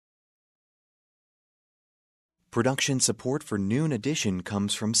Production support for Noon Edition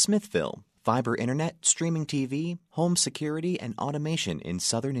comes from Smithville, fiber internet, streaming TV, home security, and automation in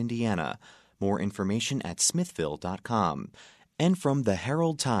southern Indiana. More information at smithville.com. And from the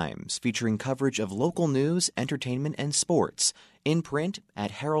Herald Times, featuring coverage of local news, entertainment, and sports, in print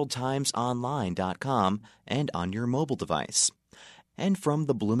at heraldtimesonline.com and on your mobile device. And from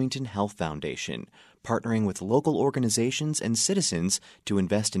the Bloomington Health Foundation, partnering with local organizations and citizens to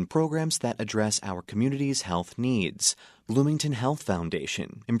invest in programs that address our community's health needs. Bloomington Health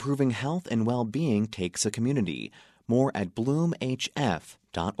Foundation, improving health and well-being takes a community. More at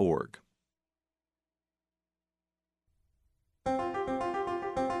bloomhf.org.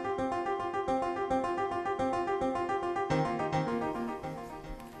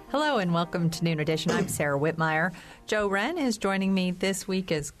 Hello and welcome to Noon Edition. I'm Sarah Whitmire. Joe Wren is joining me this week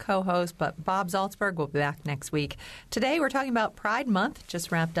as co-host, but Bob Zaltzberg will be back next week. Today we're talking about Pride Month,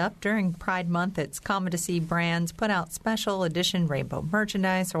 just wrapped up. During Pride Month, it's common to see brands put out special edition rainbow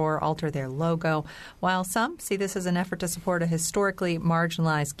merchandise or alter their logo, while some see this as an effort to support a historically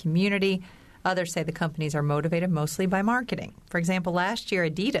marginalized community. Others say the companies are motivated mostly by marketing. For example, last year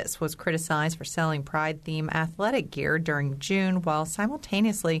Adidas was criticized for selling Pride-themed athletic gear during June while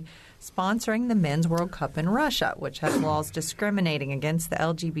simultaneously sponsoring the Men's World Cup in Russia, which has laws discriminating against the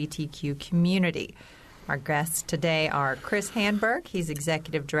LGBTQ community. Our guests today are Chris Handberg. He's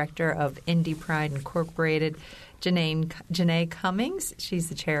Executive Director of Indie Pride Incorporated. Janae Cummings, she's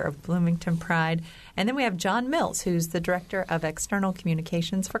the chair of Bloomington Pride. And then we have John Mills, who's the Director of External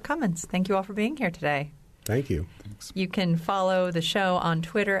Communications for Cummins. Thank you all for being here today. Thank you. Thanks. You can follow the show on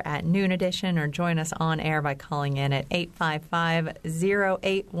Twitter at Noon Edition or join us on air by calling in at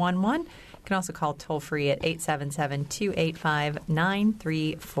 855-0811. You can also call toll-free at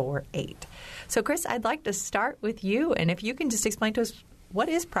 877-285-9348. So, Chris, I'd like to start with you, and if you can just explain to us, what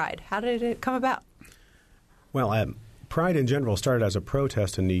is Pride? How did it come about? Well, Pride in general started as a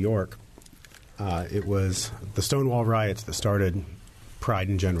protest in New York. It was the Stonewall riots that started Pride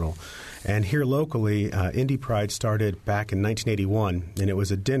in general. And here locally, Indie Pride started back in 1981, and it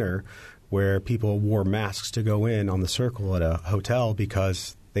was a dinner where people wore masks to go in on the circle at a hotel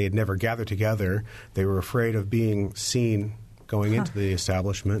because they had never gathered together. They were afraid of being seen going into the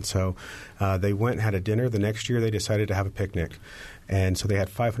establishment. So they went and had a dinner. The next year they decided to have a picnic. And so they had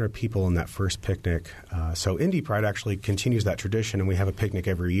 500 people in that first picnic. So Indie Pride actually continues that tradition, and we have a picnic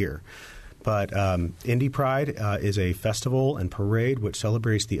every year. But Indie Pride is a festival and parade which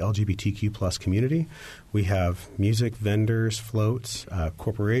celebrates the LGBTQ plus community. We have music, vendors, floats,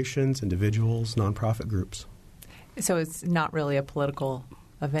 corporations, individuals, nonprofit groups. So it's not really a political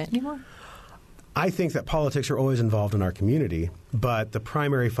event anymore? I think that politics are always involved in our community, but the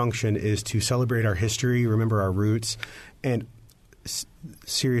primary function is to celebrate our history, remember our roots, and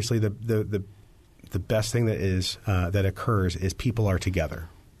seriously, the best thing that occurs is people are together.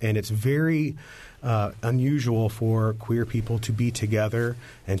 And it's very unusual for queer people to be together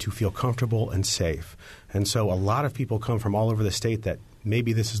and to feel comfortable and safe. And so a lot of people come from all over the state that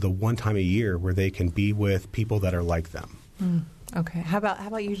maybe this is the one time a year where they can be with people that are like them. Okay. How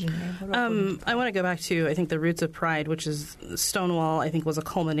about you, Janae? I want to go back to, I think, the roots of Pride, which is Stonewall, I think, was a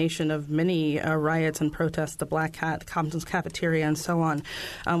culmination of many riots and protests, the Black Cat, the Compton's Cafeteria, and so on,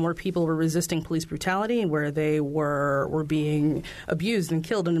 where people were resisting police brutality, where they were being abused and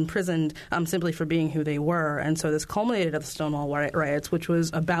killed and imprisoned simply for being who they were. And so this culminated at the Stonewall riots, which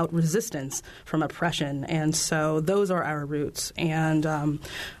was about resistance from oppression. And so those are our roots. And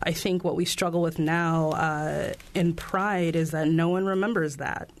I think what we struggle with now in Pride is that no one remembers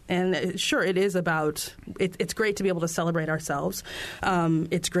that. And sure, it is about it's great to be able to celebrate ourselves.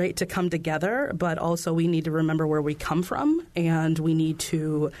 It's great to come together, but also we need to remember where we come from, and we need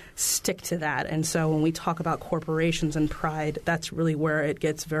to stick to that. And so when we talk about corporations and Pride, that's really where it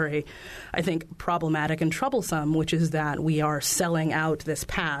gets very, I think, problematic and troublesome, which is that we are selling out this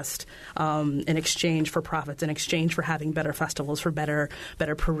past in exchange for profits, in exchange for having better festivals, for better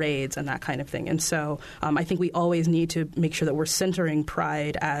parades and that kind of thing. And so I think we always need to make sure that we're centering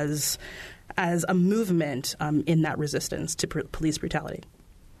Pride as a movement in that resistance to police brutality.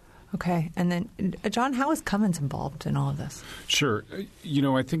 Okay. And then, John, how is Cummins involved in all of this? Sure.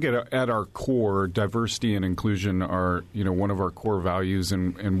 I think at our core, diversity and inclusion are, one of our core values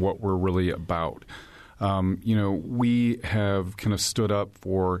and what we're really about. We have kind of stood up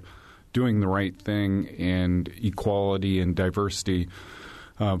for doing the right thing and equality and diversity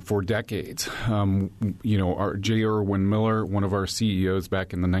for decades. Our J. Irwin Miller, one of our CEOs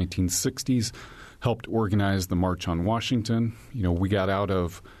back in the 1960s, helped organize the March on Washington. We got out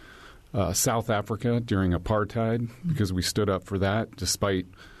of South Africa during apartheid because we stood up for that, despite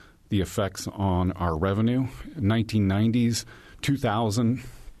the effects on our revenue. 1990s, 2000,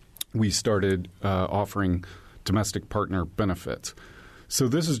 we started offering domestic partner benefits. So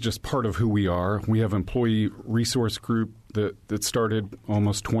this is just part of who we are. We have employee resource group that started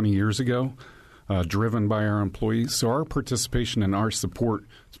almost 20 years ago, driven by our employees. So our participation and our support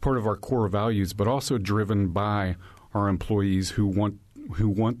is part of our core values, but also driven by our employees who want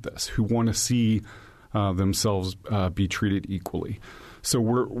this, who want to see themselves be treated equally. So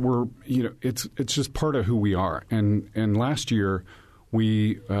we're it's just part of who we are. And last year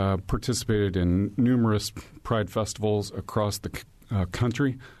we participated in numerous Pride festivals across the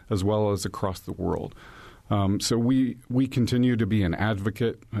country as well as across the world. So we continue to be an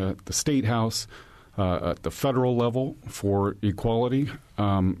advocate at the State House, at the federal level for equality,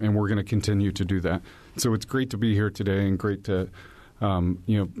 and we're going to continue to do that. So it's great to be here today and great to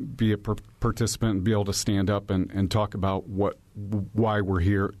be a participant and be able to stand up and talk about why we're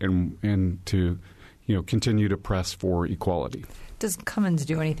here and to continue to press for equality. Does Cummins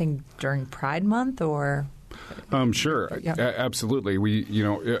do anything during Pride Month or? Sure, yeah. Absolutely. We,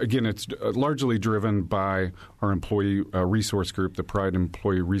 again, it's largely driven by our employee resource group, the Pride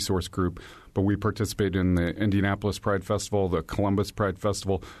Employee Resource Group. But we participate in the Indianapolis Pride Festival, the Columbus Pride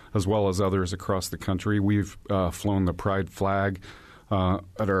Festival, as well as others across the country. We've flown the Pride flag at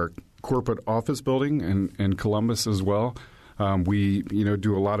our corporate office building in Columbus as well. We,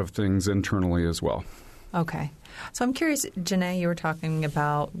 do a lot of things internally as well. Okay. So I'm curious, Janae, you were talking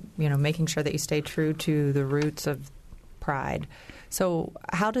about, making sure that you stay true to the roots of Pride. So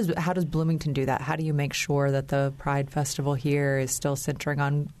how does Bloomington do that? How do you make sure that the Pride Festival here is still centering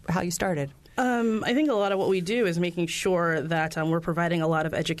on how you started? I think a lot of what we do is making sure that we're providing a lot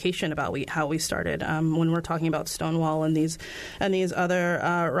of education about how we started. When we're talking about Stonewall and these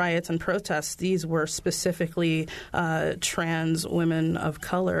other riots and protests, these were specifically trans women of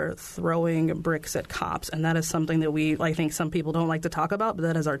color throwing bricks at cops, and that is something that I think some people don't like to talk about, but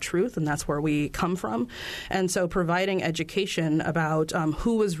that is our truth, and that's where we come from. And so providing education about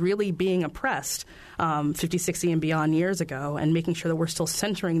who was really being oppressed 50, 60, and beyond years ago, and making sure that we're still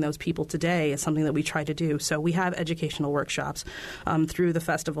centering those people today is something that we try to do. So we have educational workshops through the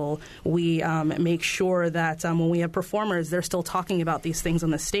festival. We make sure that when we have performers, they're still talking about these things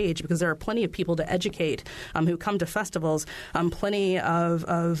on the stage, because there are plenty of people to educate who come to festivals, plenty of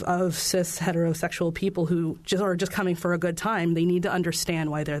cis heterosexual people who are just coming for a good time. They need to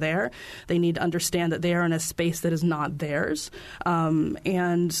understand why they're there. They need to understand that they are in a space that is not theirs.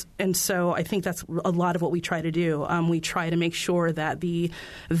 And so I think that's a lot of what we try to do. We try to make sure that the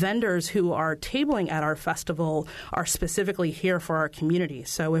vendors who are tabling at our festival are specifically here for our community.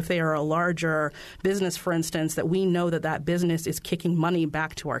 So if they are a larger business, for instance, that we know that business is kicking money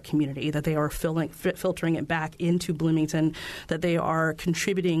back to our community, that they are filtering it back into Bloomington, that they are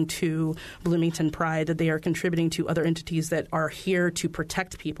contributing to Bloomington Pride, that they are contributing to other entities that are here to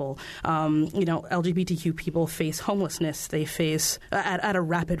protect people. LGBTQ people face homelessness. They face, at a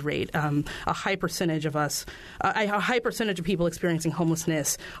rapid rate, a high percentage of people experiencing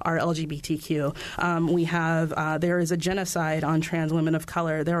homelessness are LGBTQ. There is a genocide on trans women of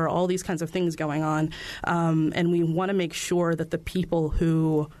color. There are all these kinds of things going on, and we want to make sure that the people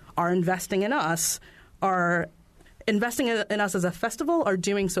who are investing in us as a festival are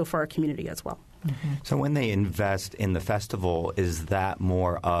doing so for our community as well. Mm-hmm. So when they invest in the festival, is that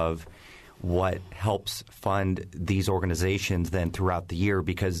more of what helps fund these organizations then throughout the year?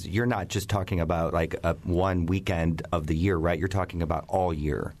 Because you're not just talking about like one weekend of the year, right? You're talking about all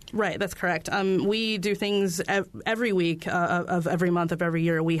year. Right, that's correct. We do things every week of every month of every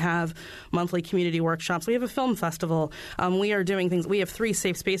year. We have monthly community workshops. We have a film festival. We are doing things. We have 3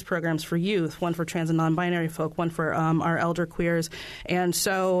 safe space programs for youth, one for trans and non-binary folk, one for our elder queers. And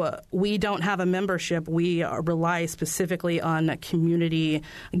so we don't have a membership. We rely specifically on community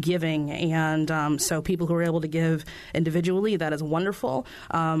giving. And so people who are able to give individually, that is wonderful.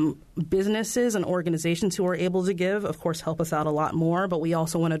 Businesses and organizations who are able to give, of course, help us out a lot more. But we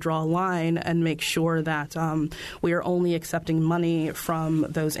also want to draw a line and make sure that we are only accepting money from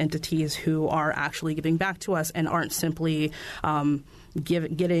those entities who are actually giving back to us and aren't simply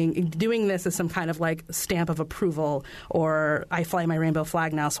doing this as some kind of like stamp of approval, or I fly my rainbow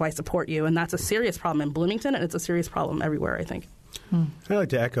flag now, so I support you. And that's a serious problem in Bloomington, and it's a serious problem everywhere, I think. I'd like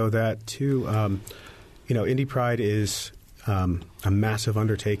to echo that, too. Indie Pride is a massive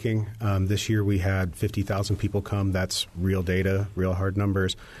undertaking. This year we had 50,000 people come. That's real data, real hard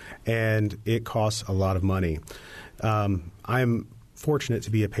numbers. And it costs a lot of money. I'm fortunate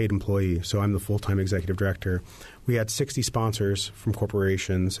to be a paid employee, so I'm the full-time executive director. We had 60 sponsors from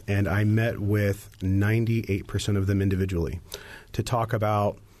corporations, and I met with 98% of them individually to talk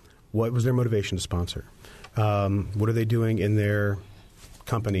about what was their motivation to sponsor? What are they doing in their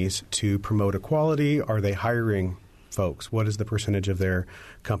companies to promote equality? Are they hiring folks? What is the percentage of their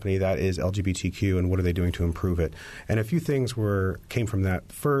company that is LGBTQ, and what are they doing to improve it? And a few things came from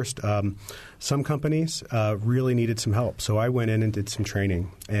that. First, some companies really needed some help. So I went in and did some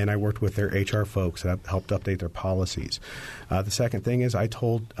training, and I worked with their HR folks that helped update their policies. The second thing is I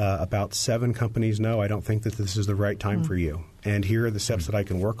told about 7 companies, no, I don't think that this is the right time for you. And here are the steps that I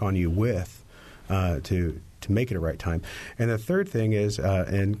can work on you with to make it a right time. And the third thing is,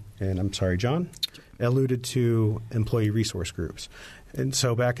 and I'm sorry, John alluded to employee resource groups. And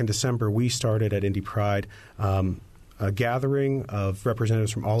so back in December, we started at Indy Pride a gathering of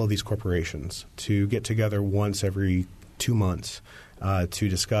representatives from all of these corporations to get together once every 2 months to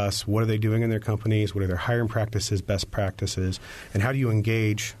discuss what are they doing in their companies, what are their hiring practices, best practices, and how do you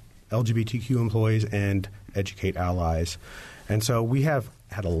engage LGBTQ employees and educate allies. And so we have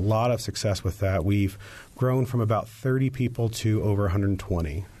had a lot of success with that. We've grown from about 30 people to over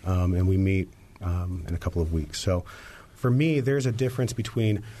 120, and we meet in a couple of weeks. So for me, there's a difference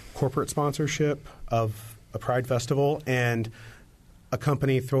between corporate sponsorship of a Pride Festival and a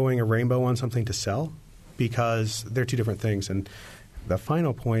company throwing a rainbow on something to sell, because they're two different things. And the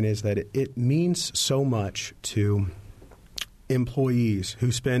final point is that it means so much to employees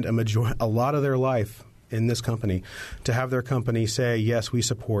who spend a lot of their life in this company to have their company say, yes, we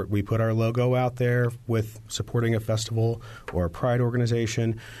support. We put our logo out there with supporting a festival or a pride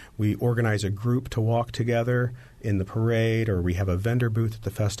organization. We organize a group to walk together in the parade, or we have a vendor booth at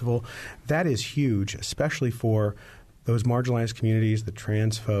the festival. That is huge, especially for those marginalized communities, the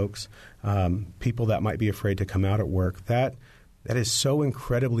trans folks, people that might be afraid to come out at work. That is so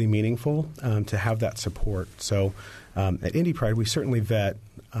incredibly meaningful to have that support. So at Indy Pride, we certainly vet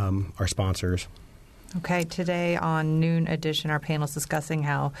our sponsors. Okay, today on Noon Edition, our panel is discussing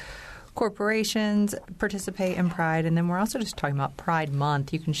how corporations participate in Pride, and then we're also just talking about Pride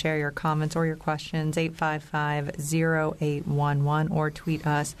Month. You can share your comments or your questions, 855-0811, or tweet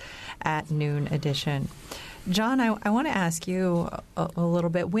us at Noon Edition. John, I want to ask you a little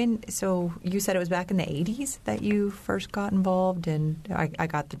bit. So you said it was back in the 80s that you first got involved, and I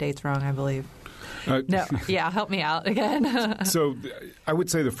got the dates wrong, I believe. No, yeah, help me out again. So I would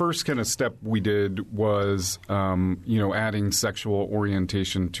say the first kind of step we did was, adding sexual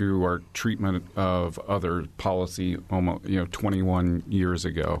orientation to our treatment of other policy almost, 21 years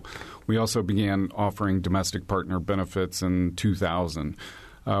ago. We also began offering domestic partner benefits in 2000.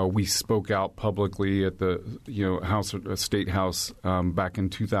 We spoke out publicly at the State House back in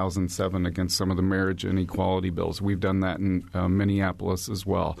 2007 against some of the marriage inequality bills. We've done that in Minneapolis as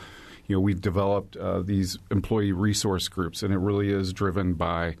well. We've developed these employee resource groups, and it really is driven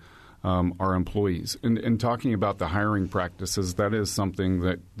by our employees. And talking about the hiring practices, that is something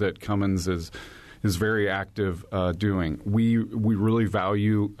that Cummins is very active doing. We really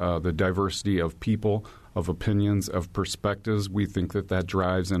value the diversity of people, of opinions, of perspectives. We think that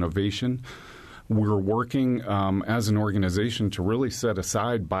drives innovation. We're working as an organization to really set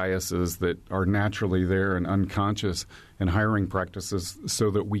aside biases that are naturally there and unconscious in hiring practices,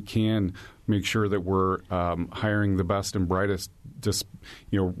 so that we can make sure that we're hiring the best and brightest, just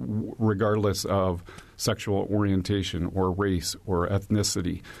regardless of sexual orientation or race or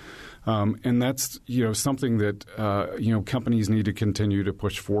ethnicity. And that's something that companies need to continue to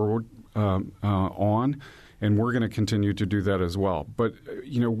push forward on. And we're going to continue to do that as well. But,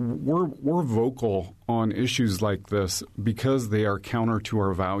 we're vocal on issues like this because they are counter to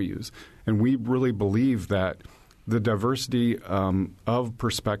our values. And we really believe that the diversity of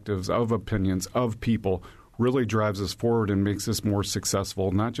perspectives, of opinions, of people really drives us forward and makes us more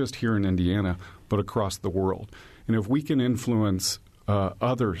successful, not just here in Indiana, but across the world. And if we can influence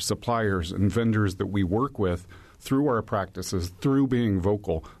other suppliers and vendors that we work with through our practices, through being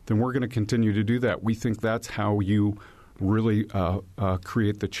vocal, then we're going to continue to do that. We think that's how you really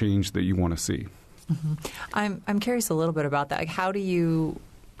create the change that you want to see. Mm-hmm. I'm curious a little bit about that. Like, how do you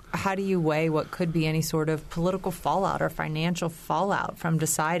weigh what could be any sort of political fallout or financial fallout from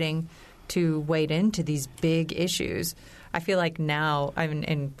deciding to wade into these big issues? I feel like now,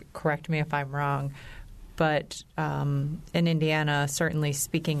 and correct me if I'm wrong, but in Indiana, certainly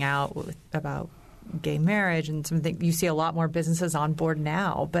speaking out about gay marriage and something, you see a lot more businesses on board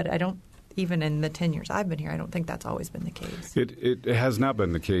now, but I don't, even in the 10 years I've been here, I don't think that's always been the case. It has not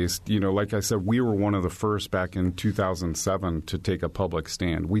been the case. Like I said, we were one of the first back in 2007 to take a public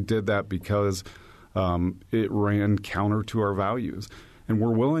stand. We did that because it ran counter to our values. And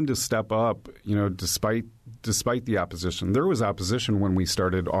we're willing to step up, despite despite the opposition. There was opposition when we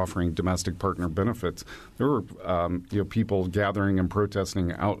started offering domestic partner benefits. There were people gathering and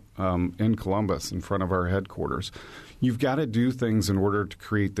protesting out in Columbus in front of our headquarters. You've got to do things in order to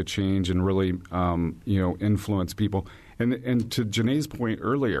create the change and really influence people. And to Janae's point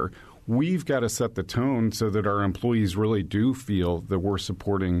earlier, we've got to set the tone so that our employees really do feel that we're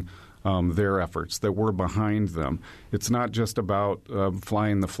supporting their efforts, that we're behind them. It's not just about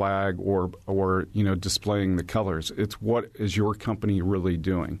flying the flag or displaying the colors. It's what is your company really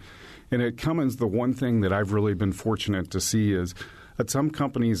doing. And at Cummins, the one thing that I've really been fortunate to see is at some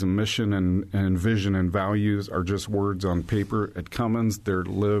companies, a mission and vision and values are just words on paper. At Cummins, they're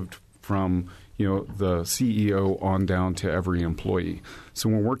lived from the CEO on down to every employee. So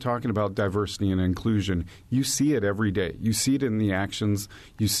when we're talking about diversity and inclusion, you see it every day. You see it in the actions.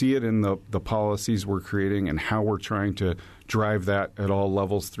 You see it in the policies we're creating and how we're trying to drive that at all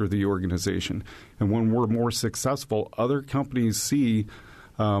levels through the organization. And when we're more successful, other companies see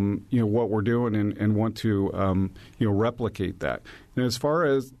what we're doing and want to replicate that. And as far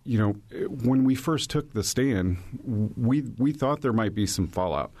as when we first took the stand, we thought there might be some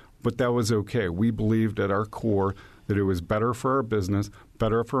fallout. But that was okay. We believed at our core that it was better for our business,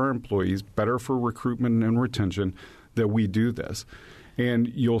 better for our employees, better for recruitment and retention that we do this. And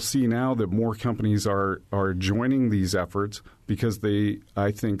you'll see now that more companies are joining these efforts because they, I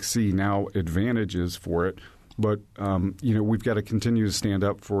think, see now advantages for it. But, we've got to continue to stand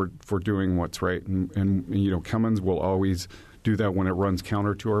up for doing what's right. And Cummins will always do that when it runs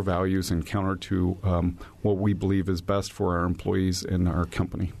counter to our values and counter to what we believe is best for our employees and our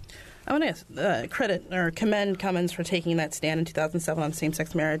company. I want to credit or commend Cummins for taking that stand in 2007 on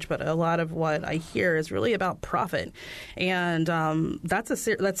same-sex marriage, but a lot of what I hear is really about profit, and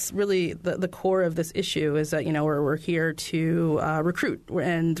that's really the core of this issue. Is that we're here to recruit,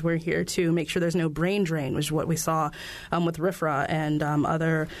 and we're here to make sure there's no brain drain, which is what we saw with RFRA and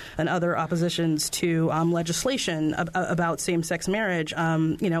other oppositions to legislation about same-sex marriage.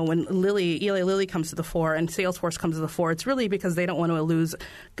 When Eli Lilly comes to the fore and Salesforce comes to the fore, it's really because they don't want to lose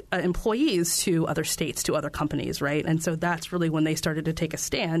employees to other states, to other companies, right? And so that's really when they started to take a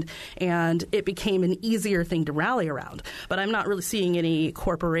stand, and it became an easier thing to rally around. But I'm not really seeing any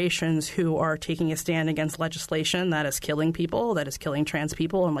corporations who are taking a stand against legislation that is killing people, that is killing trans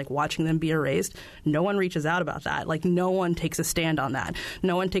people, and watching them be erased. No one reaches out about that. No one takes a stand on that.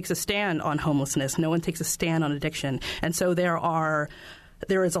 No one takes a stand on homelessness. No one takes a stand on addiction. And so there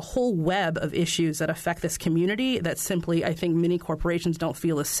is a whole web of issues that affect this community that simply, I think, many corporations don't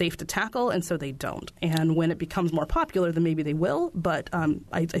feel is safe to tackle, and so they don't. And when it becomes more popular, then maybe they will, but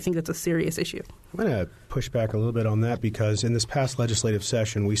I think that's a serious issue. I'm going to push back a little bit on that because in this past legislative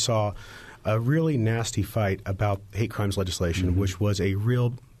session, we saw a really nasty fight about hate crimes legislation, which was a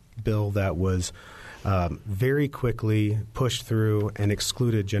real bill that was very quickly pushed through and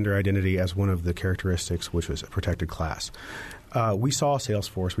excluded gender identity as one of the characteristics, which was a protected class. We saw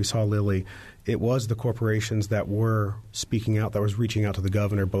Salesforce, we saw Lilly. It was the corporations that were speaking out, that was reaching out to the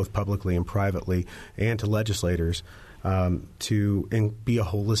governor both publicly and privately and to legislators to be a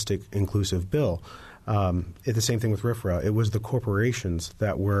holistic, inclusive bill. The same thing with RFRA. It was the corporations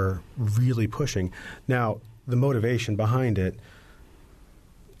that were really pushing. Now, the motivation behind it,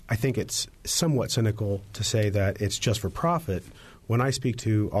 I think it's somewhat cynical to say that it's just for profit. When I speak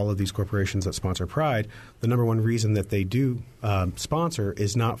to all of these corporations that sponsor Pride, the number one reason that they do sponsor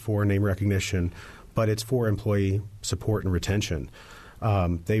is not for name recognition, but it's for employee support and retention.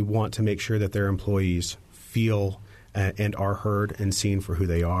 They want to make sure that their employees feel and are heard and seen for who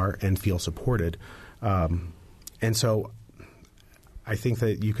they are and feel supported. And so I think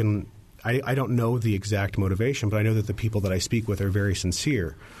that you can – I don't know the exact motivation, but I know that the people that I speak with are very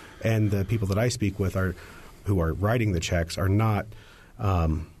sincere. And the people that I speak with who are writing the checks are not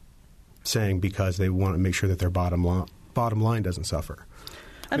saying because they want to make sure that their bottom line doesn't suffer.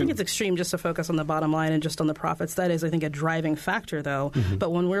 I think it's extreme just to focus on the bottom line and just on the profits. That is, I think, a driving factor, though. Mm-hmm.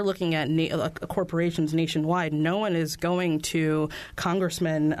 But when we're looking at corporations nationwide, no one is going to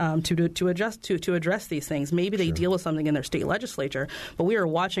congressmen to address these things. Maybe they deal with something in their state legislature, but we are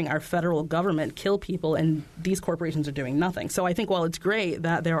watching our federal government kill people, and these corporations are doing nothing. So I think while it's great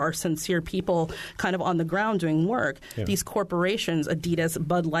that there are sincere people kind of on the ground doing work, these corporations, Adidas,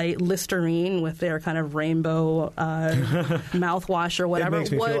 Bud Light, Listerine with their kind of rainbow mouthwash or whatever. It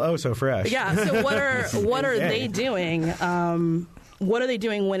makes me feel so fresh. Yeah. So what are they doing? What are they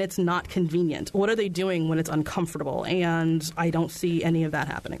doing when it's not convenient? What are they doing when it's uncomfortable? And I don't see any of that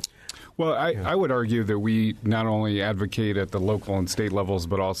happening. Well, I would argue that we not only advocate at the local and state levels,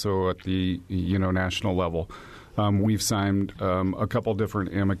 but also at the national level. We've signed a couple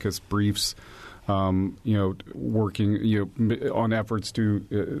different amicus briefs working on efforts to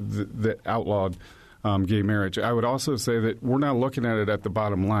the outlawed gay marriage. I would also say that we're not looking at it at the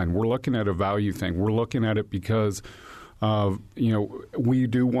bottom line. We're looking at a value thing. We're looking at it because we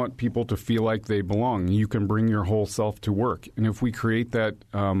do want people to feel like they belong. You can bring your whole self to work. And if we create that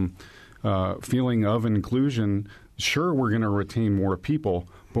feeling of inclusion, sure, we're going to retain more people,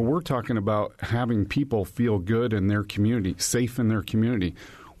 but we're talking about having people feel good in their community, safe in their community.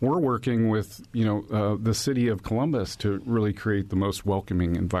 We're working with, the city of Columbus to really create the most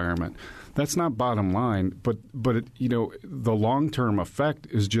welcoming environment. That's not bottom line, but the long-term effect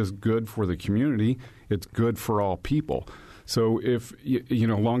is just good for the community. It's good for all people. So if,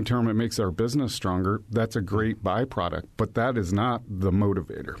 long-term it makes our business stronger, that's a great byproduct, but that is not the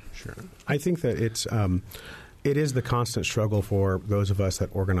motivator. Sure. I think that it is the constant struggle for those of us that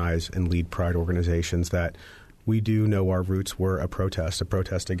organize and lead pride organizations that we do know our roots were a protest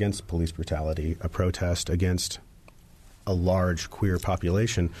against police brutality, a protest against a large queer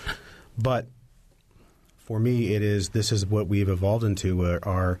population. But for me, this is what we've evolved into,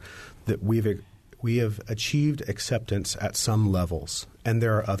 that we have achieved acceptance at some levels, and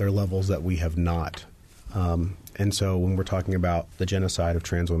there are other levels that we have not. And so when we're talking about the genocide of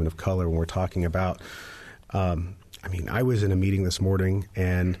trans women of color, when we're talking about, I was in a meeting this morning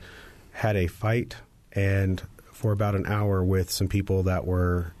and had a fight and for about an hour with some people that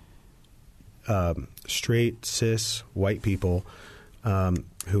were straight, cis, white people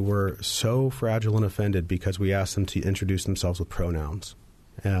who were so fragile and offended because we asked them to introduce themselves with pronouns,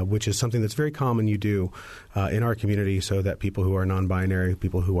 which is something that's very common you do in our community so that people who are non-binary,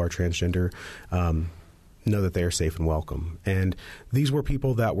 people who are transgender, know that they are safe and welcome. And these were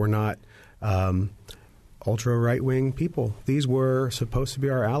people that were not ultra right-wing people. These were supposed to be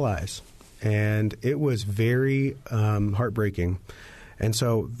our allies. And it was very heartbreaking. And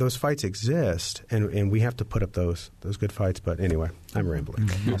so those fights exist, and we have to put up those good fights. But anyway, I'm rambling.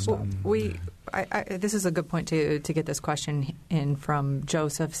 Well, this is a good point to get this question in from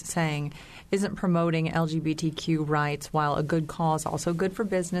Joseph saying, isn't promoting LGBTQ rights, while a good cause, also good for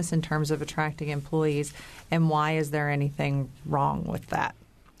business in terms of attracting employees? And why is there anything wrong with that?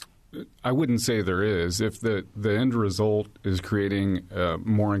 I wouldn't say there is. If the end result is creating a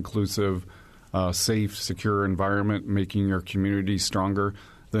more inclusive, safe, secure environment, making your community stronger,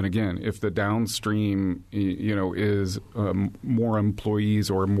 then again, if the downstream, is more employees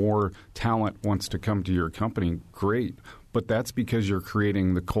or more talent wants to come to your company, great. But that's because you're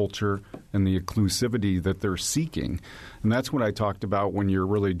creating the culture and the inclusivity that they're seeking. And that's what I talked about when you're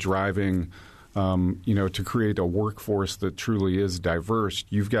really driving to create a workforce that truly is diverse.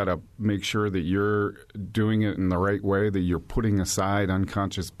 You've got to make sure that you're doing it in the right way, that you're putting aside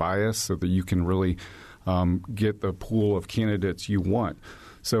unconscious bias so that you can really get the pool of candidates you want.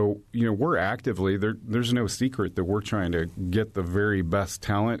 So, we're actively, there's no secret that we're trying to get the very best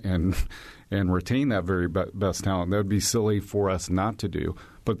talent and retain that very best talent. That would be silly for us not to do.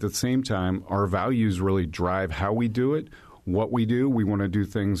 But at the same time, our values really drive how we do it. What we do, we want to do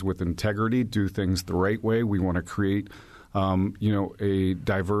things with integrity, do things the right way. We want to create, a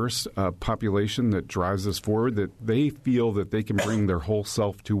diverse population that drives us forward, that they feel that they can bring their whole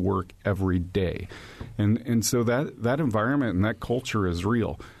self to work every day. And so that environment and that culture is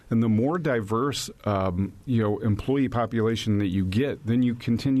real. And the more diverse, employee population that you get, then you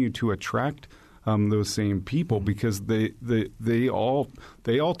continue to attract those same people because they all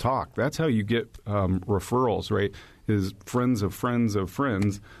talk. That's how you get referrals, right? Is friends of friends of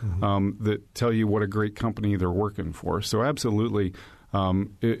friends that tell you what a great company they're working for. So absolutely,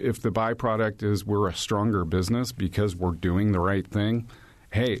 if the byproduct is we're a stronger business because we're doing the right thing,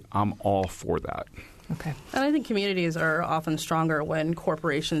 hey, I'm all for that. Okay. And I think communities are often stronger when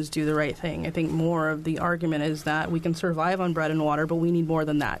corporations do the right thing. I think more of the argument is that we can survive on bread and water, but we need more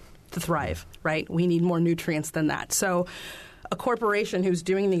than that to thrive, right? We need more nutrients than that. So a corporation who's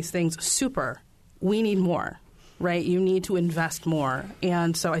doing these things, super, we need more. Right, you need to invest more,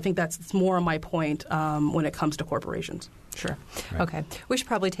 and so I think that's more of my point when it comes to corporations. Sure. Right. Okay. We should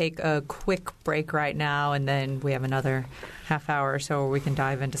probably take a quick break right now, and then we have another half hour or so where we can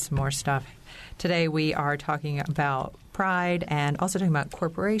dive into some more stuff. Today we are talking about pride and also talking about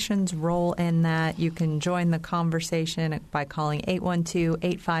corporations' role in that. You can join the conversation by calling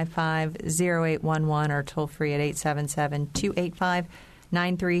 812-855-0811 or toll free at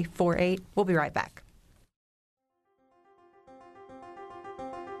 877-285-9348. We'll be right back.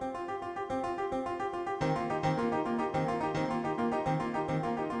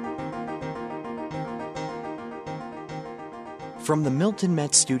 From the Milton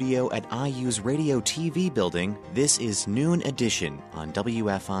Met studio at IU's Radio TV building, this is Noon Edition on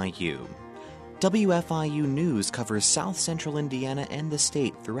WFIU. WFIU News covers South Central Indiana and the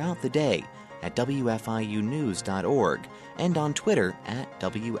state throughout the day at WFIUnews.org and on Twitter at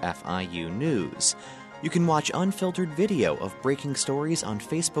WFIU News. You can watch unfiltered video of breaking stories on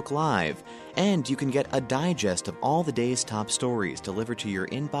Facebook Live, and you can get a digest of all the day's top stories delivered to your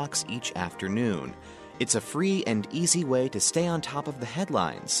inbox each afternoon. It's a free and easy way to stay on top of the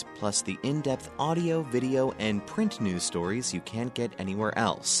headlines, plus the in-depth audio, video, and print news stories you can't get anywhere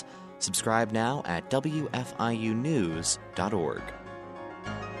else. Subscribe now at WFIUnews.org.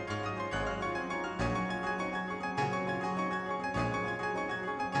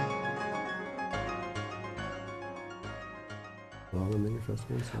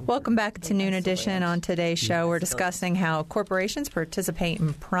 Welcome back to Noon Edition. On today's show, we're discussing how corporations participate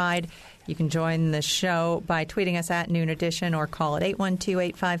in Pride. You can join the show by tweeting us at Noon Edition or call at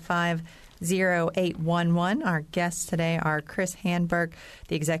 812-855-0811. Our guests today are Chris Handberg,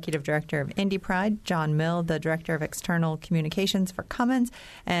 the Executive Director of Indy Pride, John Mill, the Director of External Communications for Cummins,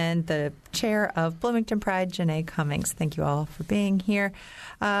 and the Chair of Bloomington Pride, Janae Cummings. Thank you all for being here.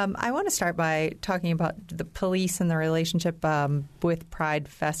 I want to start by talking about the police and the relationship with Pride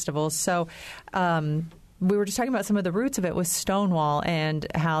festivals. So we were just talking about some of the roots of it with Stonewall and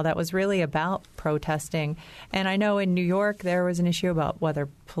how that was really about protesting. And I know in New York there was an issue about whether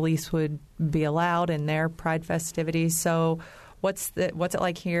police would be allowed in their Pride festivities. So what's it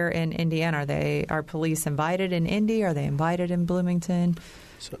like here in Indiana? Are police invited in Indy? Are they invited in Bloomington?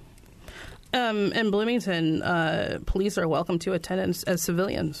 In Bloomington, police are welcome to attend as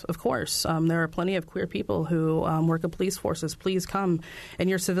civilians, of course. There are plenty of queer people who work at police forces. Please come in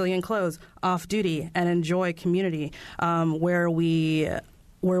your civilian clothes, off duty, and enjoy community.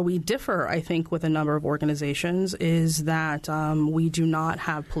 Where we differ, I think, with a number of organizations is that we do not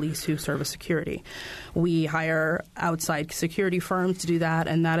have police who serve as security. We hire outside security firms to do that,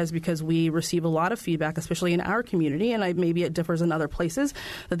 and that is because we receive a lot of feedback, especially in our community, and maybe it differs in other places,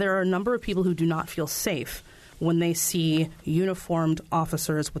 that there are a number of people who do not feel safe when they see uniformed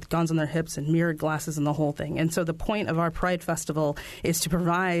officers with guns on their hips and mirrored glasses and the whole thing. And so the point of our Pride Festival is to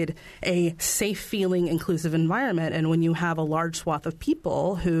provide a safe-feeling, inclusive environment. And when you have a large swath of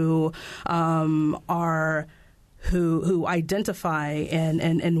people who who identify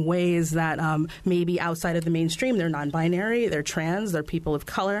in ways that maybe outside of the mainstream, they're non-binary, they're trans, they're people of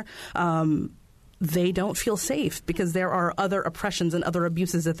color, they don't feel safe because there are other oppressions and other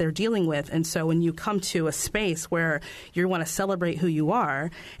abuses that they're dealing with. And so when you come to a space where you want to celebrate who you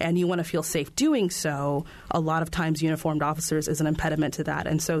are and you want to feel safe doing so, a lot of times uniformed officers is an impediment to that.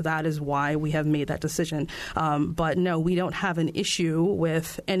 And so that is why we have made that decision. But no, we don't have an issue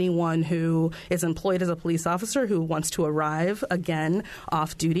with anyone who is employed as a police officer who wants to arrive, again,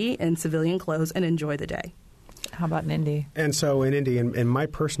 off duty in civilian clothes and enjoy the day. How about in Indy? And so in Indy, in my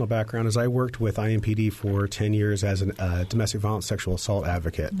personal background is I worked with IMPD for 10 years as a domestic violence sexual assault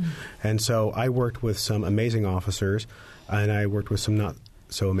advocate. And so I worked with some amazing officers, and I worked with some not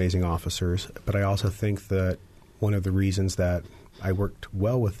so amazing officers. But I also think that one of the reasons that I worked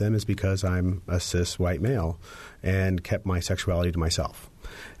well with them is because I'm a cis white male and kept my sexuality to myself.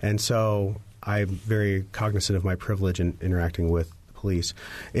 And so I'm very cognizant of my privilege in interacting with police.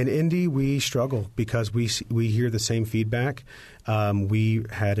 In Indy, we struggle because we hear the same feedback. We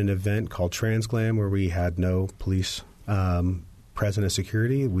had an event called Transglam where we had no police present as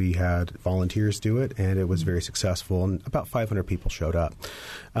security. We had volunteers do it, and it was very successful, and about 500 people showed up.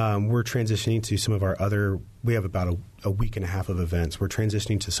 We're transitioning to some of our other – we have about a week and a half of events. We're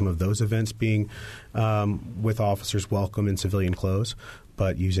transitioning to some of those events being with officers welcome in civilian clothes,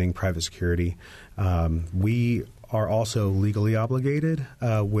 but using private security. We are also legally obligated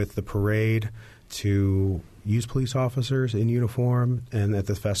with the parade to use police officers in uniform, and at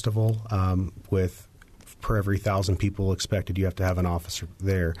the festival with per every 1,000 people expected, you have to have an officer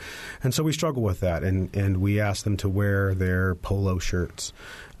there. And so we struggle with that, and we ask them to wear their polo shirts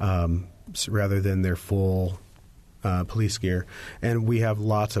rather than their full police gear. And we have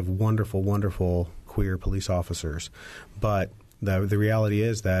lots of wonderful, wonderful queer police officers. But the reality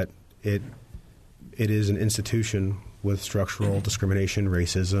is that it is an institution with structural discrimination,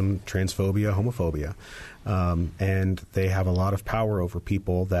 racism, transphobia, homophobia. And they have a lot of power over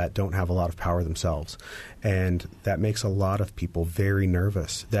people that don't have a lot of power themselves. And that makes a lot of people very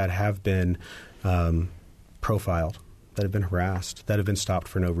nervous that have been profiled, that have been harassed, that have been stopped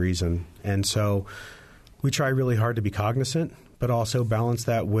for no reason. And so we try really hard to be cognizant, but also balance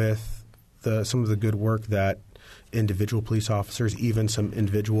that with some of the good work that individual police officers, even some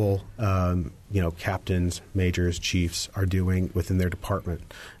individual, captains, majors, chiefs are doing within their department.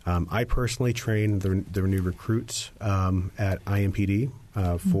 I personally train the new recruits at IMPD,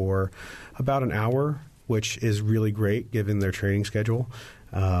 for about an hour, which is really great given their training schedule,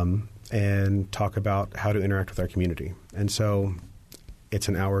 and talk about how to interact with our community. And so it's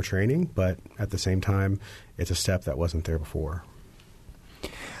an hour training, but at the same time, it's a step that wasn't there before.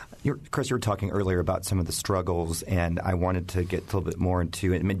 Chris, you were talking earlier about some of the struggles, and I wanted to get a little bit more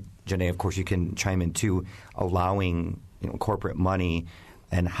into it. And Janae, of course, you can chime in too, allowing corporate money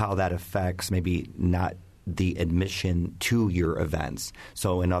and how that affects maybe not the admission to your events.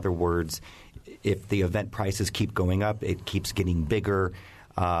 So in other words, if the event prices keep going up, it keeps getting bigger.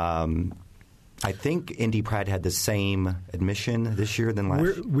 I think Indy Pride had the same admission this year than last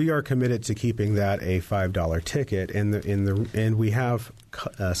year. We are committed to keeping that a $5 ticket, and we have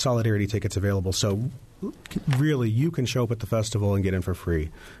solidarity tickets available. So really, you can show up at the festival and get in for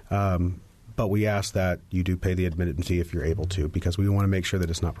free. But we ask that you do pay the admittance fee if you're able to, because we want to make sure that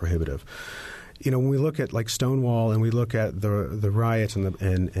it's not prohibitive. When we look at like Stonewall and we look at the riots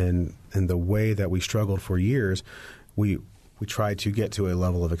and the way that we struggled for years, we try to get to a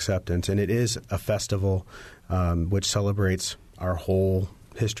level of acceptance. And it is a festival which celebrates our whole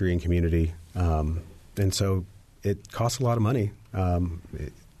history and community. And so it costs a lot of money.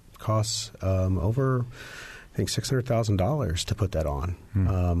 It costs over, I think, $600,000 to put that on.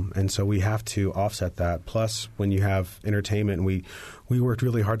 And so we have to offset that. Plus, when you have entertainment, we worked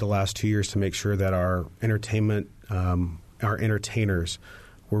really hard the last 2 years to make sure that our entertainment, our entertainers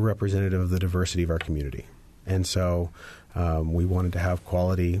were representative of the diversity of our community. And so we wanted to have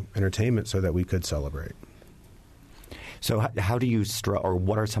quality entertainment so that we could celebrate. So how do you or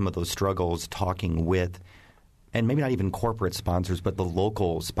what are some of those struggles talking with, and maybe not even corporate sponsors, but the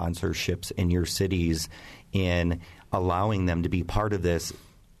local sponsorships in your cities in allowing them to be part of this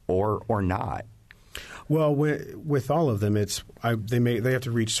or not? Well, with all of them, they have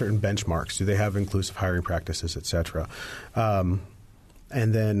to reach certain benchmarks. Do they have inclusive hiring practices, et cetera?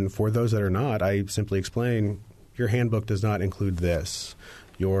 And then for those that are not, I simply explain, your handbook does not include this.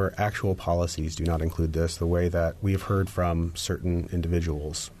 Your actual policies do not include this, the way that we've heard from certain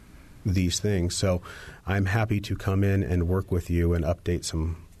individuals these things. So I'm happy to come in and work with you and update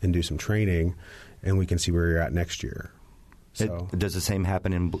and do some training, and we can see where you're at next year. So. Does the same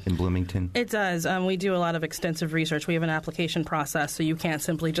happen in Bloomington? It does. We do a lot of extensive research. We have an application process, so you can't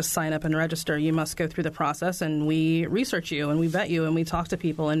simply just sign up and register. You must go through the process, and we research you, and we vet you, and we talk to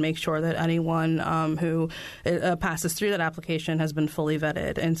people and make sure that anyone who passes through that application has been fully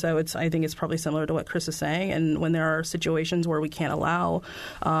vetted. And so I think it's probably similar to what Chris is saying. And when there are situations where we can't allow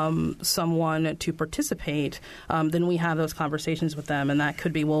someone to participate, then we have those conversations with them, and that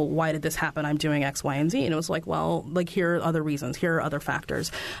could be, well, why did this happen? I'm doing X, Y, and Z. And it was like, well, here are other reasons. Here are other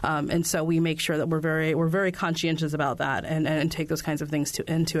factors. And so we make sure that we're very conscientious about that and take those kinds of things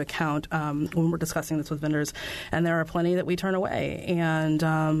into account when we're discussing this with vendors. And there are plenty that we turn away. And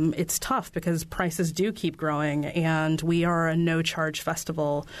it's tough because prices do keep growing. And we are a no-charge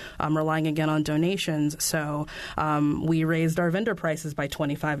festival relying again on donations. So we raised our vendor prices by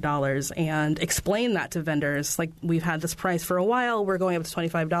 $25 and explained that to vendors. Like, we've had this price for a while. We're going up to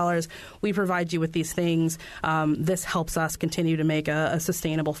 $25. We provide you with these things. This helps us continue to make a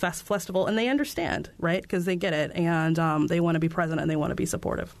sustainable festival, and they understand, right? Because they get it, and they want to be present and they want to be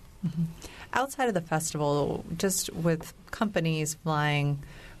supportive. Mm-hmm. Outside of the festival, just with companies flying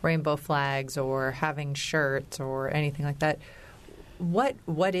rainbow flags or having shirts or anything like that, what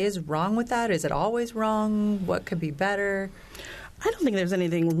is wrong with that? Is it always wrong? What could be better? I don't think there's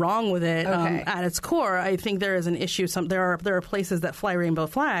anything wrong with it at its core. I think there is an issue. There are places that fly rainbow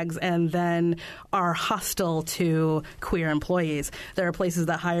flags and then are hostile to queer employees. There are places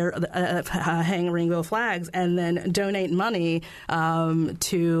that hang rainbow flags and then donate money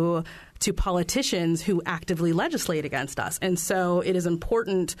to politicians who actively legislate against us. And so it is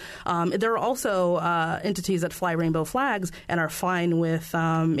important. There are also entities that fly rainbow flags and are fine with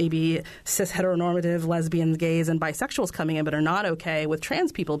maybe cis heteronormative lesbians, gays, and bisexuals coming in, but are not okay with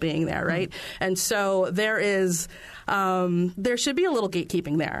trans people being there, right? Mm-hmm. And so there should be a little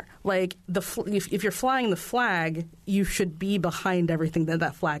gatekeeping there. Like, if you're flying the flag, you should be behind everything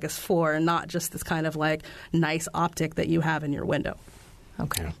that flag is for, and not just this kind of like nice optic that you have in your window.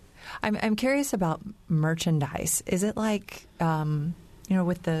 Okay. Yeah. I'm curious about merchandise. Is it like,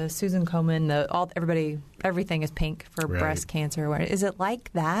 with the Susan Komen, everything is pink for breast cancer? Is it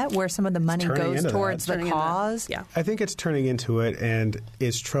like that, where some of the money goes towards the cause? Yeah, I think it's turning into it, and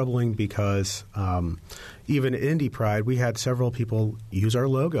it's troubling because even at Indy Pride, we had several people use our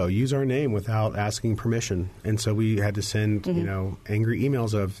logo, use our name without asking permission, and so we had to send angry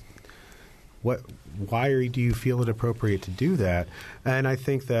emails of, Why do you feel it appropriate to do that? And I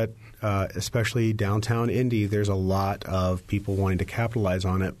think that especially downtown Indy, there's a lot of people wanting to capitalize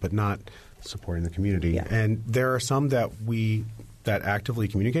on it, but not supporting the community. Yeah. And there are some that actively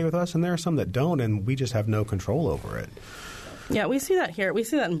communicate with us, and there are some that don't, and we just have no control over it. Yeah, we see that here. We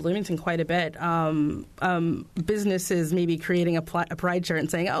see that in Bloomington quite a bit. Businesses maybe creating a pride shirt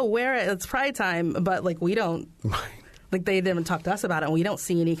and saying, "Oh, wear it. It's Pride time," but we don't. Like they didn't talk to us about it, and we don't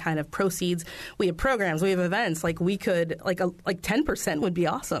see any kind of proceeds. We have programs, we have events. We could 10% would be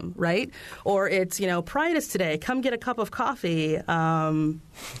awesome, right? Or it's Pride is today. Come get a cup of coffee. It's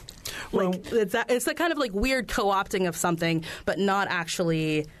a kind of weird co-opting of something, but not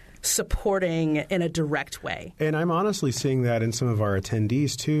actually supporting in a direct way. And I'm honestly seeing that in some of our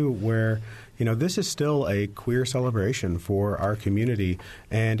attendees too, where this is still a queer celebration for our community.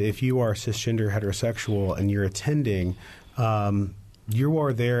 And if you are cisgender heterosexual and you're attending, you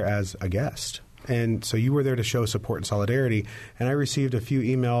are there as a guest. And so you were there to show support and solidarity. And I received a few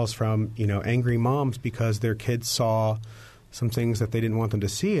emails from, angry moms because their kids saw some things that they didn't want them to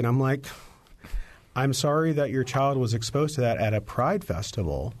see. And I'm like, I'm sorry that your child was exposed to that at a Pride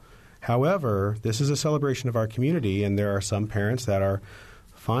festival. However, this is a celebration of our community, and there are some parents that are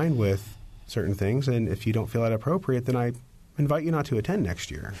fine with certain things, and if you don't feel that appropriate, then I invite you not to attend next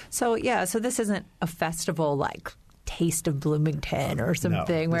year. So this isn't a festival like Taste of Bloomington or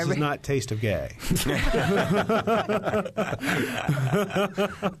something. No, this is not Taste of Gay.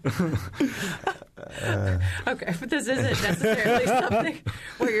 Okay, but this isn't necessarily something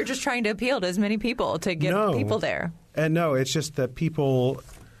where you're just trying to appeal to as many people to get people there. And no, it's just that people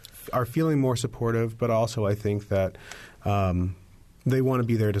are feeling more supportive, but also I think that they want to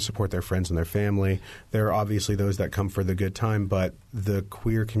be there to support their friends and their family. There are obviously those that come for the good time, but the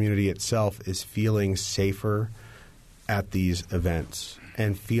queer community itself is feeling safer at these events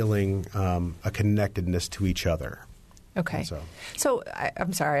and feeling a connectedness to each other. Okay. So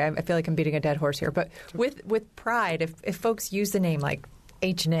I'm sorry, I feel like I'm beating a dead horse here, but with Pride, if folks use the name like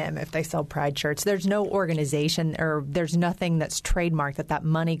H&M, if they sell Pride shirts, there's no organization or there's nothing that's trademarked that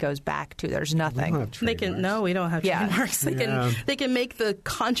money goes back to. There's nothing. We don't have trademarks. They can make the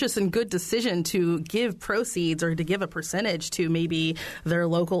conscious and good decision to give proceeds or to give a percentage to maybe their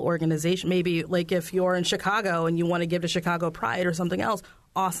local organization. Maybe if you're in Chicago and you want to give to Chicago Pride or something else.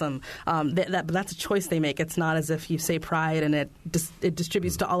 Awesome. That's a choice they make. It's not as if you say Pride and it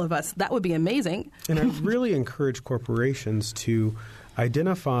distributes to all of us. That would be amazing. And I really encourage corporations to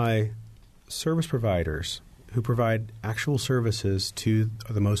identify service providers who provide actual services to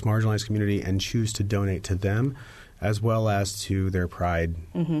the most marginalized community and choose to donate to them as well as to their Pride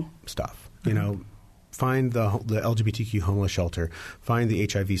stuff. Find the LGBTQ homeless shelter, find the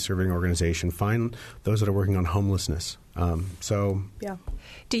HIV serving organization, find those that are working on homelessness.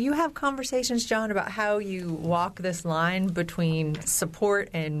 Do you have conversations, John, about how you walk this line between support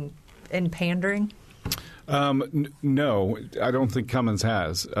and pandering? No, I don't think Cummins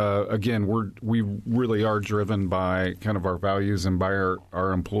has. Again, we really are driven by kind of our values and by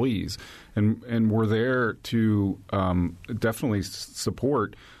our employees, and we're there to definitely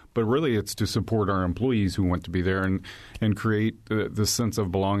support. But really, it's to support our employees who want to be there and create the sense of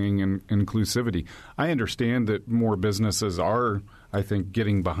belonging and inclusivity. I understand that more businesses are, I think,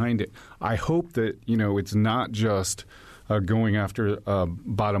 getting behind it. I hope that it's not just going after a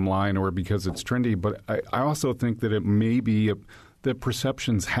bottom line or because it's trendy, but I also think that it may be that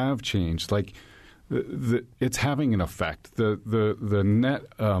perceptions have changed. It's having an effect. The net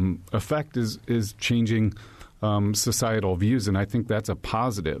effect is changing societal views, and I think that's a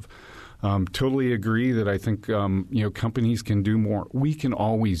positive. Totally agree that I think companies can do more. We can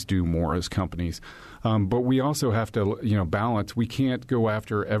always do more as companies, but we also have to balance. We can't go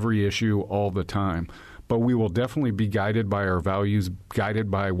after every issue all the time, but we will definitely be guided by our values, guided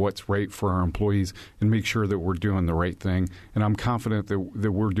by what's right for our employees, and make sure that we're doing the right thing. And I'm confident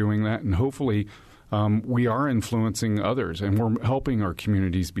that we're doing that, and hopefully we are influencing others, and we're helping our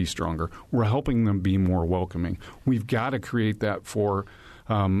communities be stronger. We're helping them be more welcoming. We've got to create that for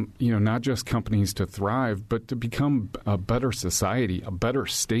not just companies to thrive, but to become a better society, a better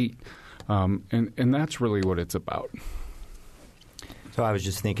state, and that's really what it's about. So I was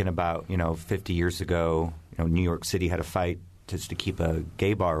just thinking about 50 years ago, New York City had a fight just to keep a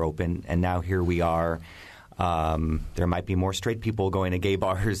gay bar open, and now here we are. There might be more straight people going to gay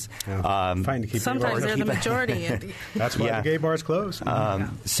bars. Fine to keep sometimes they're the majority. That's why the gay bars closed.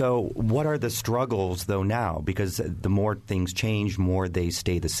 So what are the struggles, though, now? Because the more things change, more they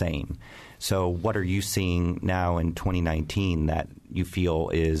stay the same. So what are you seeing now in 2019 that you feel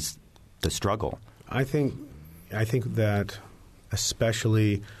is the struggle? I think that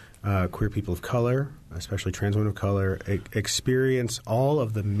especially queer people of color, especially trans women of color, experience all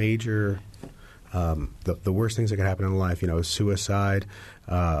of the major, the worst things that can happen in life, suicide,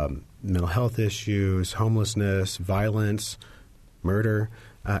 mental health issues, homelessness, violence, murder,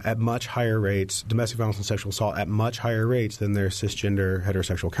 at much higher rates, domestic violence and sexual assault at much higher rates than their cisgender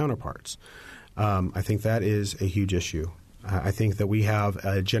heterosexual counterparts. I think that is a huge issue. I think that we have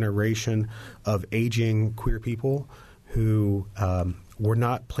a generation of aging queer people who were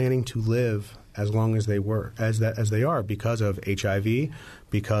not planning to live as long as they are because of HIV,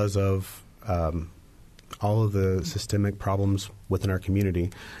 because of all of the systemic problems within our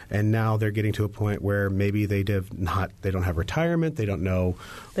community, and now they're getting to a point where maybe they don't have retirement, they don't know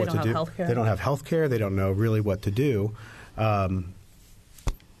what to do, they don't have health care, they don't know really what to do. Those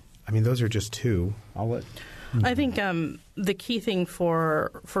are just two. I think the key thing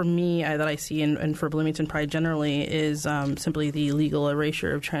for me that I see and for Bloomington Pride generally is simply the legal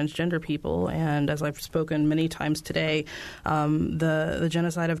erasure of transgender people. And as I've spoken many times today, the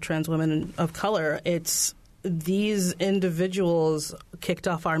genocide of trans women of color, it's these individuals kicked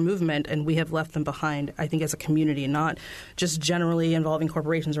off our movement and we have left them behind, I think, as a community, not just generally involving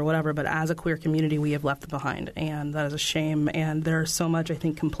corporations or whatever, but as a queer community, we have left them behind. And that is a shame. And there's so much, I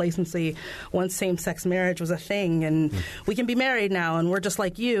think, complacency. Once same-sex marriage was a thing and we can be married now and we're just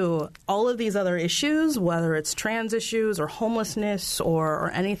like you. All of these other issues, whether it's trans issues or homelessness or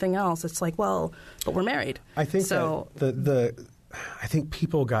anything else, it's like, well, but we're married. I think so. I think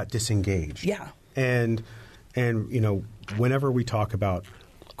people got disengaged. Yeah. And whenever we talk about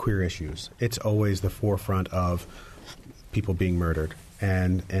queer issues, it's always the forefront of people being murdered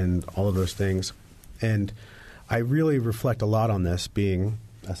and all of those things. And I really reflect a lot on this, being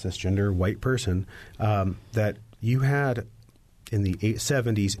a cisgender white person, that you had in the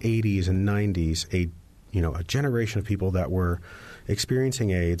 70s, 80s, and 90s a generation of people that were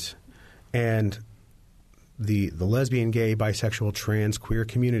experiencing AIDS, and the lesbian, gay, bisexual, trans, queer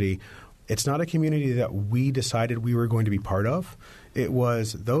community. It's not a community that we decided we were going to be part of. It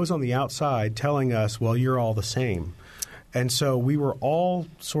was those on the outside telling us, well, you're all the same. And so we were all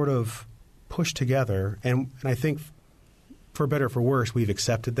sort of pushed together. And I think for better or for worse, we've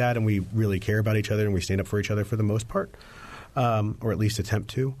accepted that and we really care about each other and we stand up for each other for the most part, or at least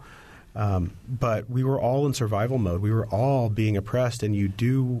attempt to. But we were all in survival mode. We were all being oppressed, and you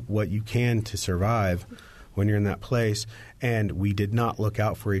do what you can to survive when you're in that place. And we did not look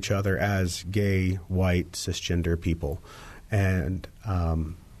out for each other as gay, white, cisgender people. And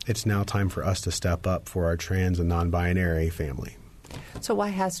it's now time for us to step up for our trans and non-binary family. So why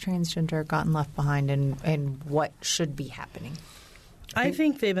has transgender gotten left behind, and what should be happening? I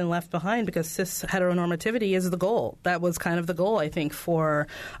think they've been left behind because cis heteronormativity is the goal. That was kind of the goal, I think,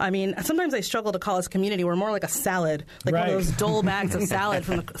 sometimes I struggle to call us a community. We're more like a salad, like one of those Dole bags of salad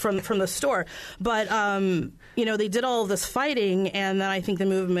from the store. But, they did all of this fighting, and then I think the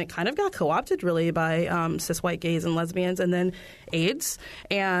movement kind of got co-opted, really, by cis white gays and lesbians, and then AIDS,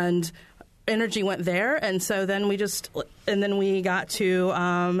 and energy went there. And so then we got to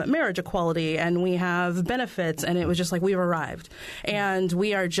marriage equality, and we have benefits, and it was just like we've arrived. And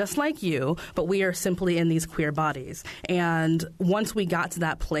we are just like you, but we are simply in these queer bodies. And once we got to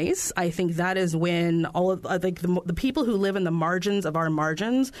that place, I think that is when the people who live in the margins of our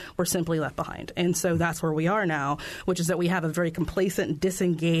margins were simply left behind. And so that's where we are now, which is that we have a very complacent,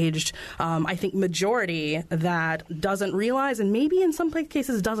 disengaged, I think, majority that doesn't realize, and maybe in some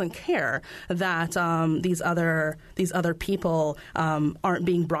cases doesn't care, that these other people aren't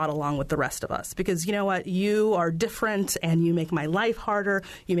being brought along with the rest of us. Because you know what? You are different, and you make my life harder.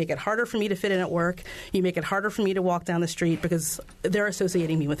 You make it harder for me to fit in at work. You make it harder for me to walk down the street because they're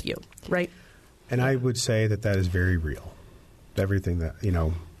associating me with you, right? And I would say that is very real. Everything that,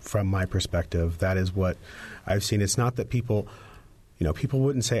 from my perspective, that is what I've seen. It's not that people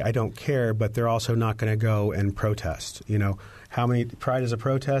wouldn't say, I don't care, but they're also not going to go and protest. How many Pride is a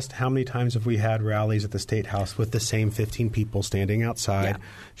protest? How many times have we had rallies at the State House with the same 15 people standing outside,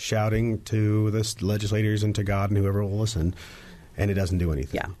 shouting to the legislators and to God and whoever will listen, and it doesn't do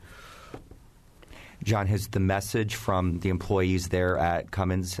anything? Yeah. John, has the message from the employees there at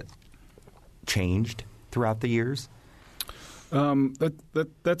Cummins changed throughout the years?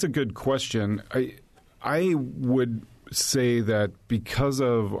 That's a good question. I would say that because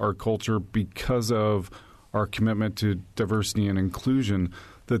of our culture, because of our commitment to diversity and inclusion,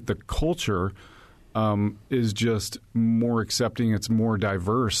 that the culture is just more accepting. It's more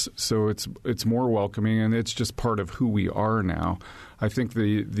diverse, so it's more welcoming, and it's just part of who we are now. I think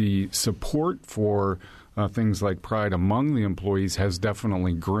the support for things like Pride among the employees has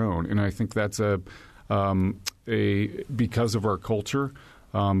definitely grown, and I think that's because of our culture.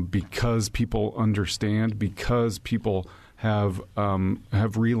 because people understand, because people have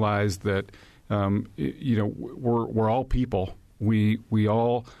realized that we're all people. We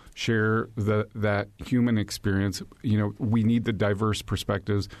all share that human experience. We need the diverse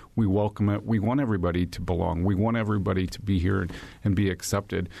perspectives. We welcome it. We want everybody to belong. We want everybody to be here and be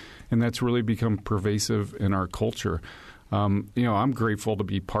accepted. And that's really become pervasive in our culture. I'm grateful to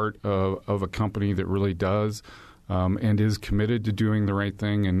be part of a company that really does and is committed to doing the right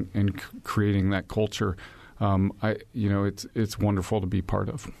thing and creating that culture. It's wonderful to be part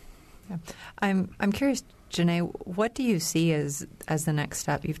of. Yeah. I'm curious, Janae, what do you see as the next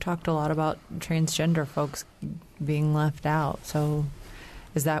step? You've talked a lot about transgender folks being left out. So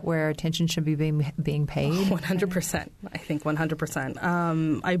is that where attention should be being paid? 100%. I think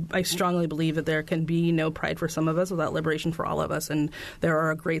 100%. I strongly believe that there can be no pride for some of us without liberation for all of us. And there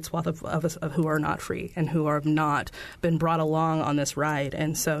are a great swath of us who are not free and who have not been brought along on this ride.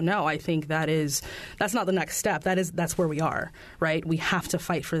 And so, no, I think that's not the next step. That's where we are, right? We have to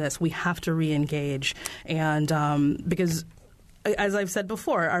fight for this. We have to re-engage. And because, as I've said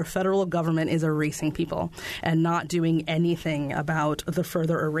before, our federal government is erasing people and not doing anything about the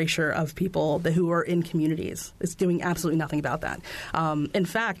further erasure of people who are in communities. It's doing absolutely nothing about that. In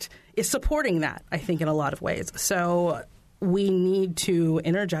fact, it's supporting that, I think, in a lot of ways. So we need to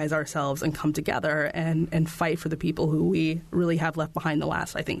energize ourselves and come together and fight for the people who we really have left behind the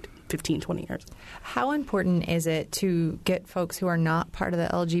last, I think, 15, 20 years. How important is it to get folks who are not part of the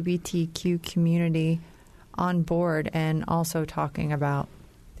LGBTQ community on board and also talking about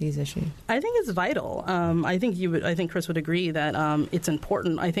these issues? I think it's vital. I think Chris would agree that it's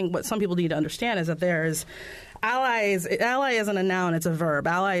important. I think what some people need to understand is that there's allies. Ally isn't a noun; it's a verb.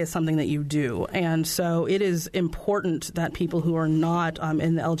 Ally is something that you do, and so it is important that people who are not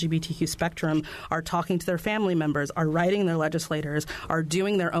in the LGBTQ spectrum are talking to their family members, are writing their legislators, are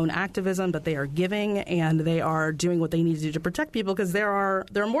doing their own activism, but they are giving and they are doing what they need to do to protect people because there are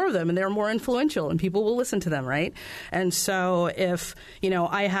more of them and they're more influential and people will listen to them, right? And so if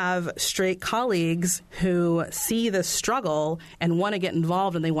I have straight colleagues who see this struggle and want to get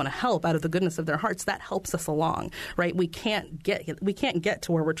involved and they want to help out of the goodness of their hearts, that helps us along. Right, we can't get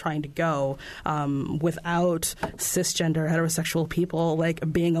to where we're trying to go without cisgender heterosexual people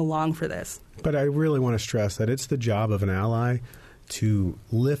being along for this. But I really want to stress that it's the job of an ally to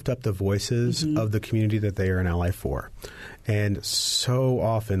lift up the voices of the community that they are an ally for. And so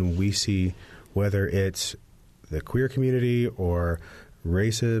often we see, whether it's the queer community or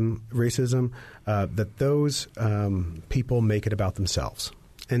racism, that those people make it about themselves.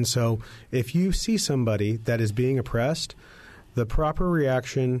 And so if you see somebody that is being oppressed, the proper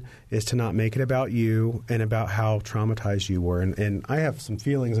reaction is to not make it about you and about how traumatized you were. And I have some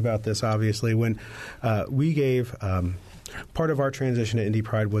feelings about this, obviously. When we gave part of our transition to Indy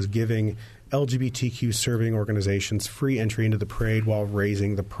Pride was giving LGBTQ serving organizations free entry into the parade while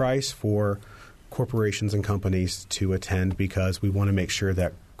raising the price for corporations and companies to attend, because we want to make sure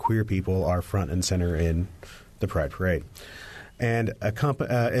that queer people are front and center in the Pride Parade. And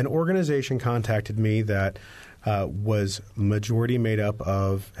an organization contacted me that was majority made up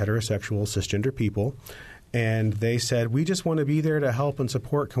of heterosexual, cisgender people. And they said, we just want to be there to help and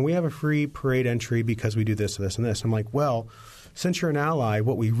support. Can we have a free parade entry because we do this, this, and this? I'm like, well, since you're an ally,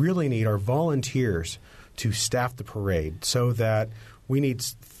 what we really need are volunteers to staff the parade, so that we need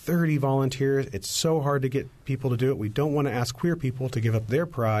 30 volunteers. It's so hard to get people to do it. We don't want to ask queer people to give up their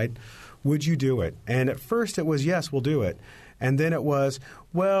pride. Would you do it? And at first it was, yes, we'll do it. And then it was,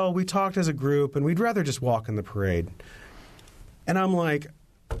 well, we talked as a group, and we'd rather just walk in the parade. And I'm like,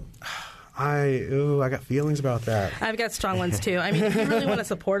 I got feelings about that. I've got strong ones, too. I mean, if you really want to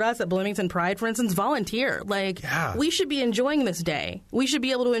support us at Bloomington Pride, for instance, volunteer. We should be enjoying this day. We should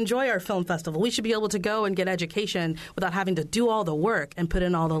be able to enjoy our film festival. We should be able to go and get education without having to do all the work and put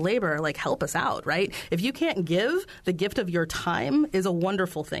in all the labor. Help us out, right? If you can't give, the gift of your time is a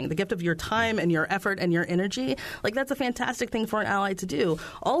wonderful thing. The gift of your time and your effort and your energy, that's a fantastic thing for an ally to do.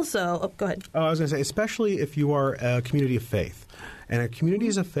 Also, go ahead. I was going to say, especially if you are a community of faith. And a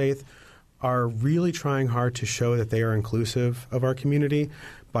communities of faith are really trying hard to show that they are inclusive of our community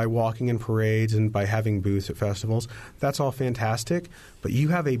by walking in parades and by having booths at festivals. That's all fantastic, but you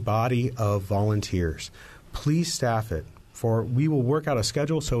have a body of volunteers. Please staff it. For we will work out a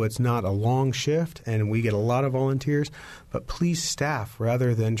schedule so it's not a long shift and we get a lot of volunteers, but please staff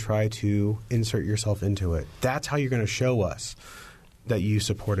rather than try to insert yourself into it. That's how you're going to show us that you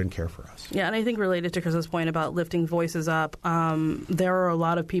support and care for us. Yeah, and I think related to Chris's point about lifting voices up, there are a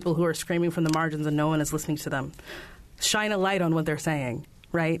lot of people who are screaming from the margins and no one is listening to them. Shine a light on what they're saying.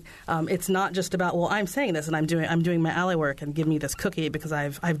 right? It's not just about, well, I'm saying this and I'm doing my ally work and give me this cookie because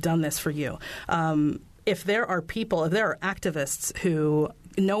I've done this for you. If there are activists who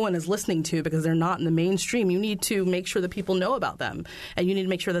no one is listening to because they're not in the mainstream, you need to make sure that people know about them, and you need to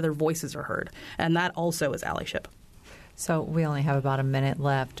make sure that their voices are heard. And that also is allyship. So we only have about a minute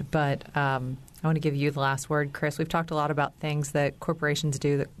left, but I want to give you the last word, Chris. We've talked a lot about things that corporations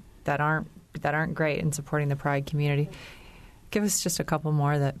do that aren't great in supporting the Pride community. Give us just a couple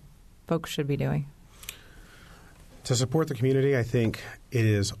more that folks should be doing. To support the community, I think it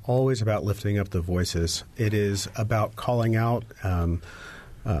is always about lifting up the voices. It is about calling out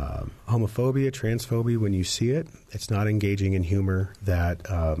homophobia, transphobia when you see it. It's not engaging in humor that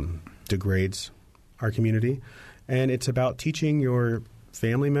degrades our community. And it's about teaching your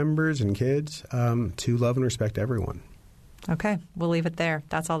family members and kids to love and respect everyone. Okay, we'll leave it there.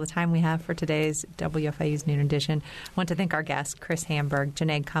 That's all the time we have for today's WFIU's Noon Edition. I want to thank our guests, Chris Hamburg,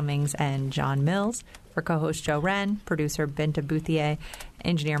 Janae Cummings, and John Mills. For co-host Joe Wren, producer Binta Bouthier,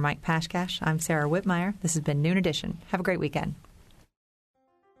 engineer Mike Pashkash, I'm Sarah Whitmire. This has been Noon Edition. Have a great weekend.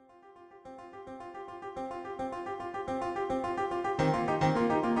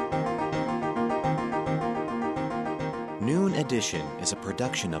 Noon Edition is a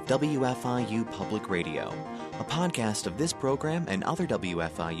production of WFIU Public Radio. A podcast of this program and other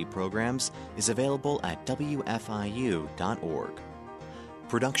WFIU programs is available at WFIU.org.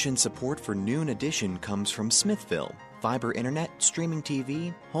 Production support for Noon Edition comes from Smithville, fiber internet, streaming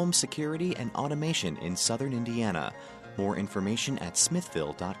TV, home security, and automation in southern Indiana. More information at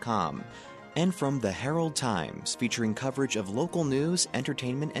smithville.com. And from the Herald Times, featuring coverage of local news,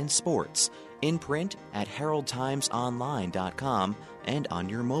 entertainment, and sports, in print at heraldtimesonline.com and on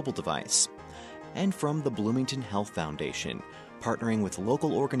your mobile device. And from the Bloomington Health Foundation, partnering with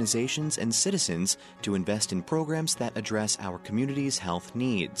local organizations and citizens to invest in programs that address our community's health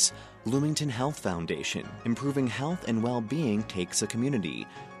needs. Bloomington Health Foundation, improving health and well-being takes a community.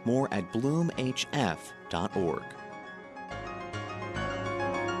 More at bloomhf.org.